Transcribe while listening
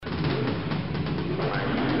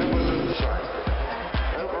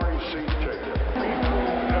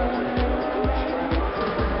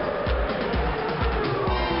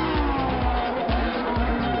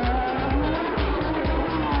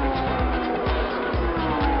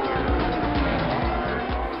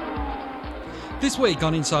This week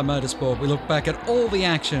on Inside Motorsport, we look back at all the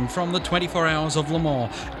action from the 24 Hours of Le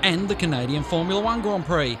Mans and the Canadian Formula One Grand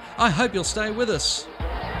Prix. I hope you'll stay with us.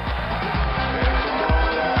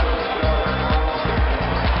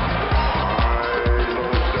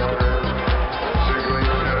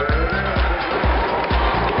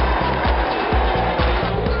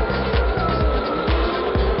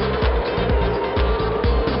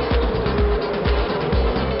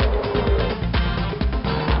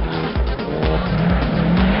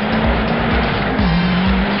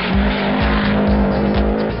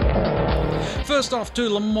 First off to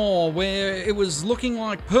Le Mans, where it was looking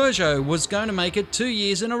like Peugeot was going to make it 2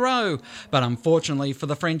 years in a row. But unfortunately for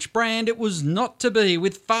the French brand, it was not to be,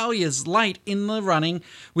 with failures late in the running,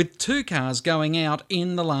 with two cars going out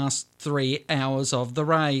in the last 3 hours of the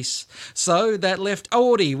race. So that left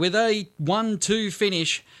Audi with a 1-2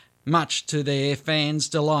 finish, much to their fans'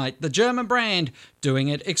 delight. The German brand doing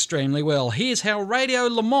it extremely well. Here's how Radio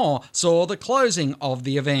Le Mans saw the closing of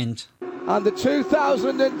the event. And the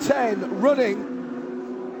 2010 running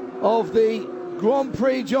of the Grand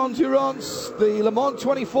Prix Jean-Durance, the Le Mans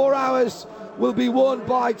 24 Hours, will be won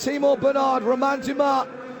by Timo Bernard, Romain Dumas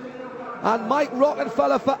and Mike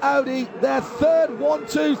Rockenfeller for Audi. Their third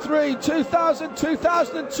 1-2-3, 2000,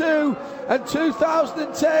 2002 and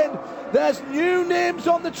 2010. There's new names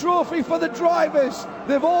on the trophy for the drivers.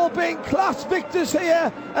 They've all been class victors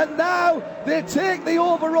here, and now they take the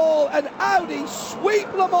overall, and Audi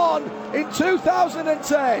sweep Le Mans in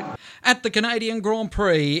 2010. At the Canadian Grand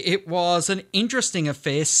Prix, it was an interesting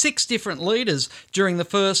affair. 6 different leaders during the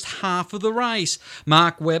first half of the race.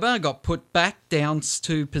 Mark Webber got put back down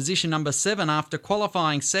to position number 7 after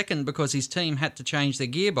qualifying second because his team had to change their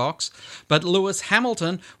gearbox. But Lewis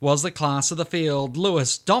Hamilton was the class of the field.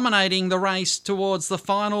 Lewis dominating the race towards the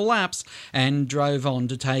final laps and drove on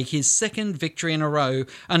to take his second victory in a row.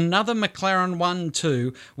 Another McLaren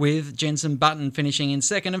 1-2 with Jenson Button finishing in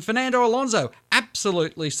second, and Fernando Alonso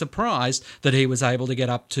absolutely surprised that he was able to get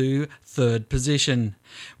up to third position.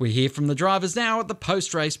 We hear from the drivers now at the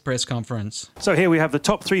post-race press conference. So here we have the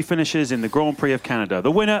top 3 finishes in the Grand Prix of Canada.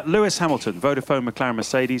 The winner, Lewis Hamilton, Vodafone McLaren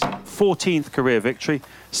Mercedes, 14th career victory.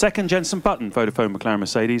 Second, Jenson Button, Vodafone McLaren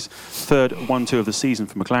Mercedes. Third, 1-2 of the season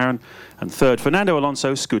for McLaren. And third, Fernando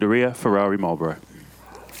Alonso, Scuderia Ferrari Marlboro.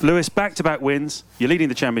 Lewis, back-to-back wins. You're leading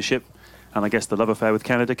the championship, and I guess the love affair with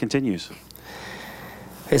Canada continues.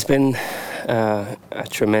 It's been a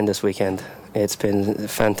tremendous weekend. It's been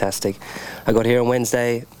fantastic. I got here on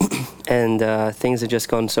Wednesday and things have just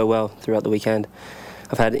gone so well throughout the weekend.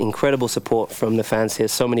 I've had incredible support from the fans here.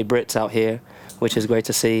 So many Brits out here, which is great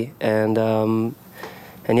to see. And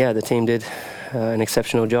yeah, the team did an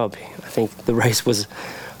exceptional job. I think the race was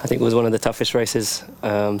one of the toughest races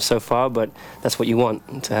so far, but that's what you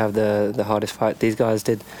want, to have the hardest fight. These guys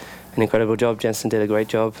did an incredible job. Jenson did a great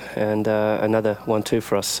job, and another 1-2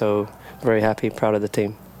 for us. So very happy, proud of the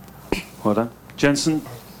team. Well done. Jenson,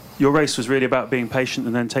 your race was really about being patient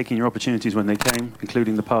and then taking your opportunities when they came,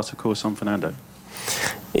 including the pass, of course, on Fernando.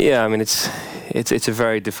 Yeah, I mean, it's a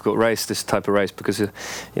very difficult race, this type of race, because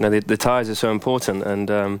the tyres are so important,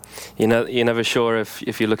 and you're never sure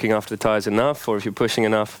if you're looking after the tyres enough or if you're pushing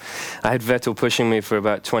enough. I had Vettel pushing me for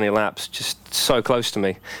about 20 laps, just so close to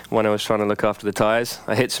me when I was trying to look after the tyres.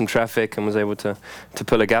 I hit some traffic and was able to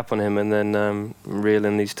pull a gap on him and then reel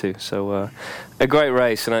in these two. So a great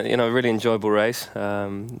race, and a really enjoyable race.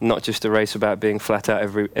 Not just a race about being flat out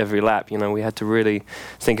every lap. We had to really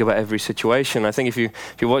think about every situation. I think if you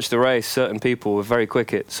watch the race, certain people were very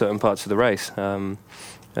quick at certain parts of the race, and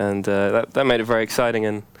that made it very exciting.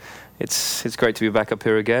 And it's great to be back up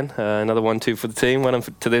here again. Another 1-2 for the team. Went on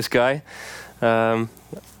to this guy.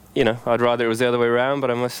 I'd rather it was the other way around,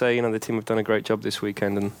 but I must say, the team have done a great job this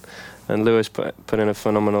weekend, and Lewis put in a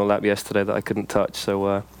phenomenal lap yesterday that I couldn't touch.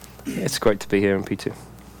 So it's great to be here in P2.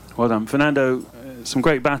 Well done, Fernando. Some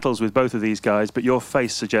great battles with both of these guys, but your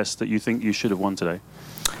face suggests that you think you should have won today.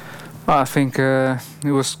 I think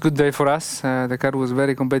it was a good day for us. The car was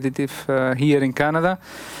very competitive here in Canada.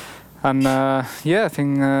 And I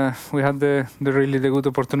think we had the good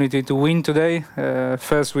opportunity to win today.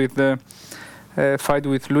 First with the fight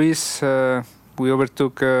with Luis, we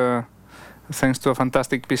overtook thanks to a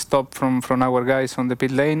fantastic pit stop from our guys on the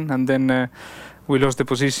pit lane, and then we lost the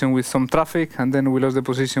position with some traffic, and then we lost the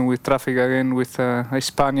position with traffic again with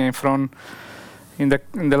Hispania in front in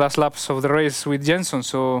the last laps of the race with Jenson.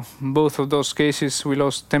 So both of those cases we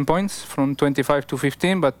lost 10 points from 25 to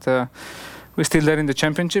 15, but we're still there in the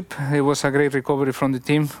championship. It was a great recovery from the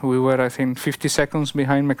team. We were, I think, 50 seconds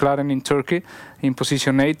behind McLaren in Turkey in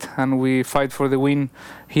position 8, and we fight for the win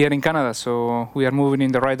here in Canada. So we are moving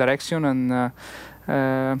in the right direction, and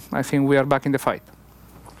I think we are back in the fight.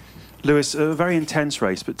 Lewis, a very intense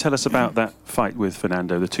race, but tell us about that fight with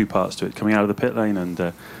Fernando, the two parts to it, coming out of the pit lane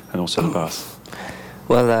and also the pass.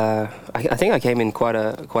 Well, I think I came in quite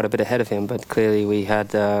a bit ahead of him, but clearly we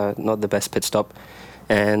had not the best pit stop,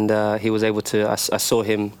 and he was able to. I saw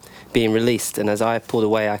him being released, and as I pulled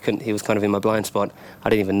away, I couldn't. He was kind of in my blind spot. I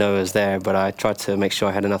didn't even know he was there, but I tried to make sure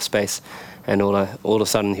I had enough space, and all of a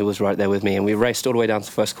sudden he was right there with me, and we raced all the way down to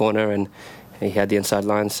the first corner, and he had the inside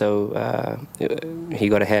line, so he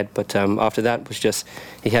got ahead. But after that was just,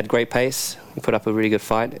 he had great pace. He put up a really good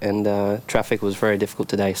fight, and traffic was very difficult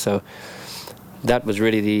today. So that was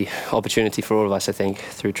really the opportunity for all of us, I think,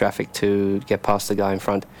 through traffic to get past the guy in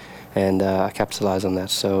front, and I capitalised on that.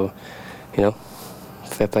 So,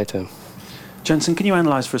 fair play to him. Jenson, can you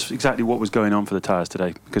analyse for us exactly what was going on for the tyres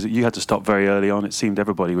today? Because you had to stop very early on. It seemed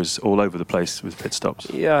everybody was all over the place with pit stops.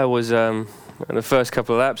 Yeah, I was. In the first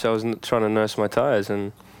couple of laps, I was trying to nurse my tyres,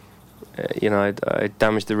 and I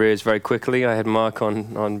damaged the rears very quickly. I had Mark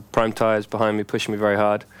on prime tyres behind me, pushing me very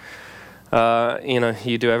hard.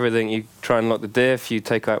 You do everything. You try and lock the diff, you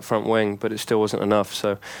take out front wing, but it still wasn't enough.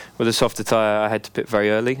 So with a softer tyre, I had to pit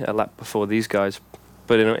very early, a lap before these guys.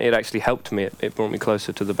 But it actually helped me. It brought me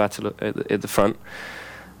closer to the battle at the front.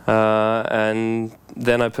 And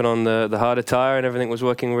then I put on the harder tyre, and everything was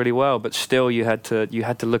working really well. But still, you had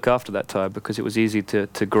to look after that tyre, because it was easy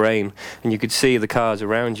to grain, and you could see the cars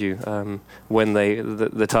around you when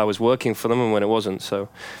the tyre was working for them and when it wasn't. So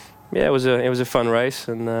yeah, it was a fun race,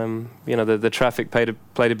 and the traffic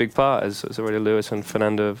played a big part, as already Lewis and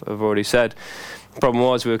Fernando have already said. The problem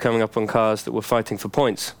was we were coming up on cars that were fighting for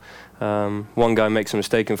points. One guy makes a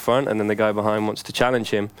mistake in front, and then the guy behind wants to challenge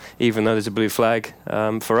him, even though there's a blue flag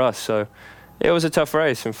for us. So it was a tough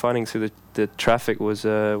race, and fighting through the traffic was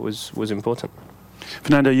important.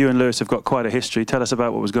 Fernando, you and Lewis have got quite a history. Tell us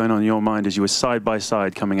about what was going on in your mind as you were side by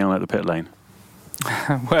side coming out at the pit lane.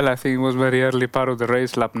 Well, I think it was very early part of the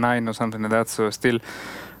race, lap 9 or something like that, so still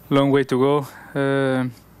long way to go.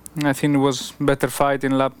 I think it was better fight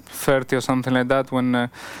in lap 30 or something like that when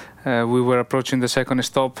we were approaching the second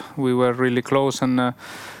stop. We were really close, and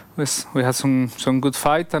we had some good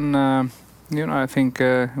fight, and I think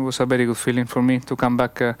it was a very good feeling for me to come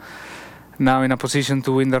back now in a position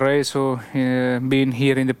to win the race, or being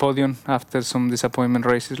here in the podium after some disappointment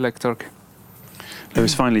races like Turkey.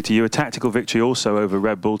 Lewis, finally to you, a tactical victory also over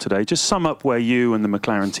Red Bull today. Just sum up where you and the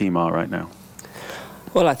McLaren team are right now.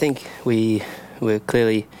 Well, I think we're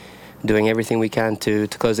clearly doing everything we can to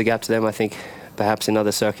close the gap to them. I think perhaps in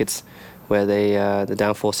other circuits where the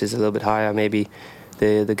downforce is a little bit higher, maybe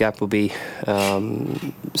the gap will be they'll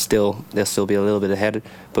still be a little bit ahead.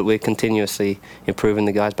 But we're continuously improving.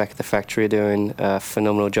 The guys back at the factory are doing a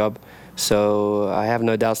phenomenal job. So I have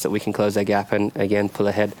no doubts that we can close that gap and again pull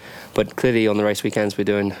ahead. But clearly on the race weekends we're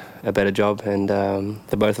doing a better job, and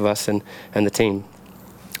the both of us and the team.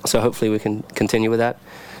 So hopefully we can continue with that.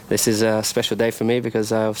 This is a special day for me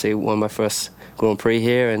because I obviously won my first Grand Prix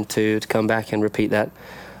here, and to come back and repeat that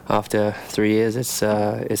after 3 years, it's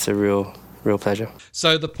a real pleasure.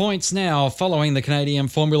 So the points now following the Canadian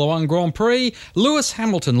Formula One Grand Prix. Lewis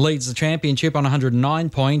Hamilton leads the championship on 109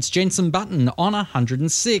 points. Jenson Button on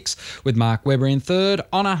 106, with Mark Webber in third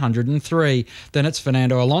on 103. Then it's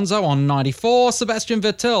Fernando Alonso on 94, Sebastian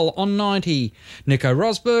Vettel on 90, Nico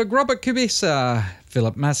Rosberg, Robert Kubica,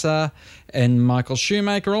 Philip Massa and Michael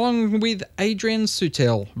Schumacher, along with Adrian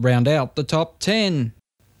Sutil, round out the top 10.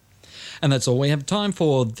 And that's all we have time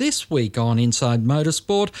for this week on Inside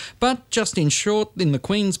Motorsport. But just in short, in the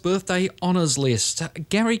Queen's Birthday Honours list,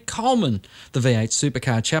 Gary Coleman, the V8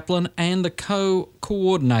 Supercar chaplain and the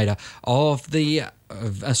co-coordinator of the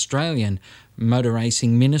Australian Motor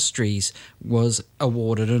Racing Ministries, was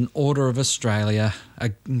awarded an Order of Australia,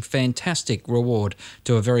 a fantastic reward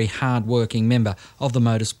to a very hard-working member of the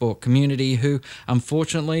motorsport community who,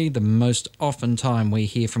 unfortunately, the most often time we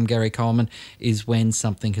hear from Gary Coleman is when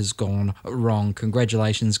something has gone wrong.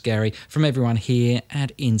 Congratulations, Gary, from everyone here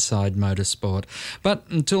at Inside Motorsport. But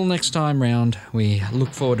until next time round, we look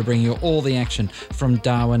forward to bringing you all the action from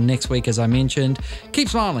Darwin next week, as I mentioned. Keep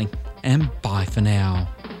smiling, and bye for now.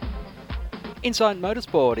 Inside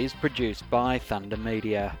Motorsport is produced by Thunder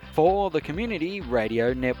Media for the Community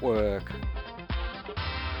Radio Network.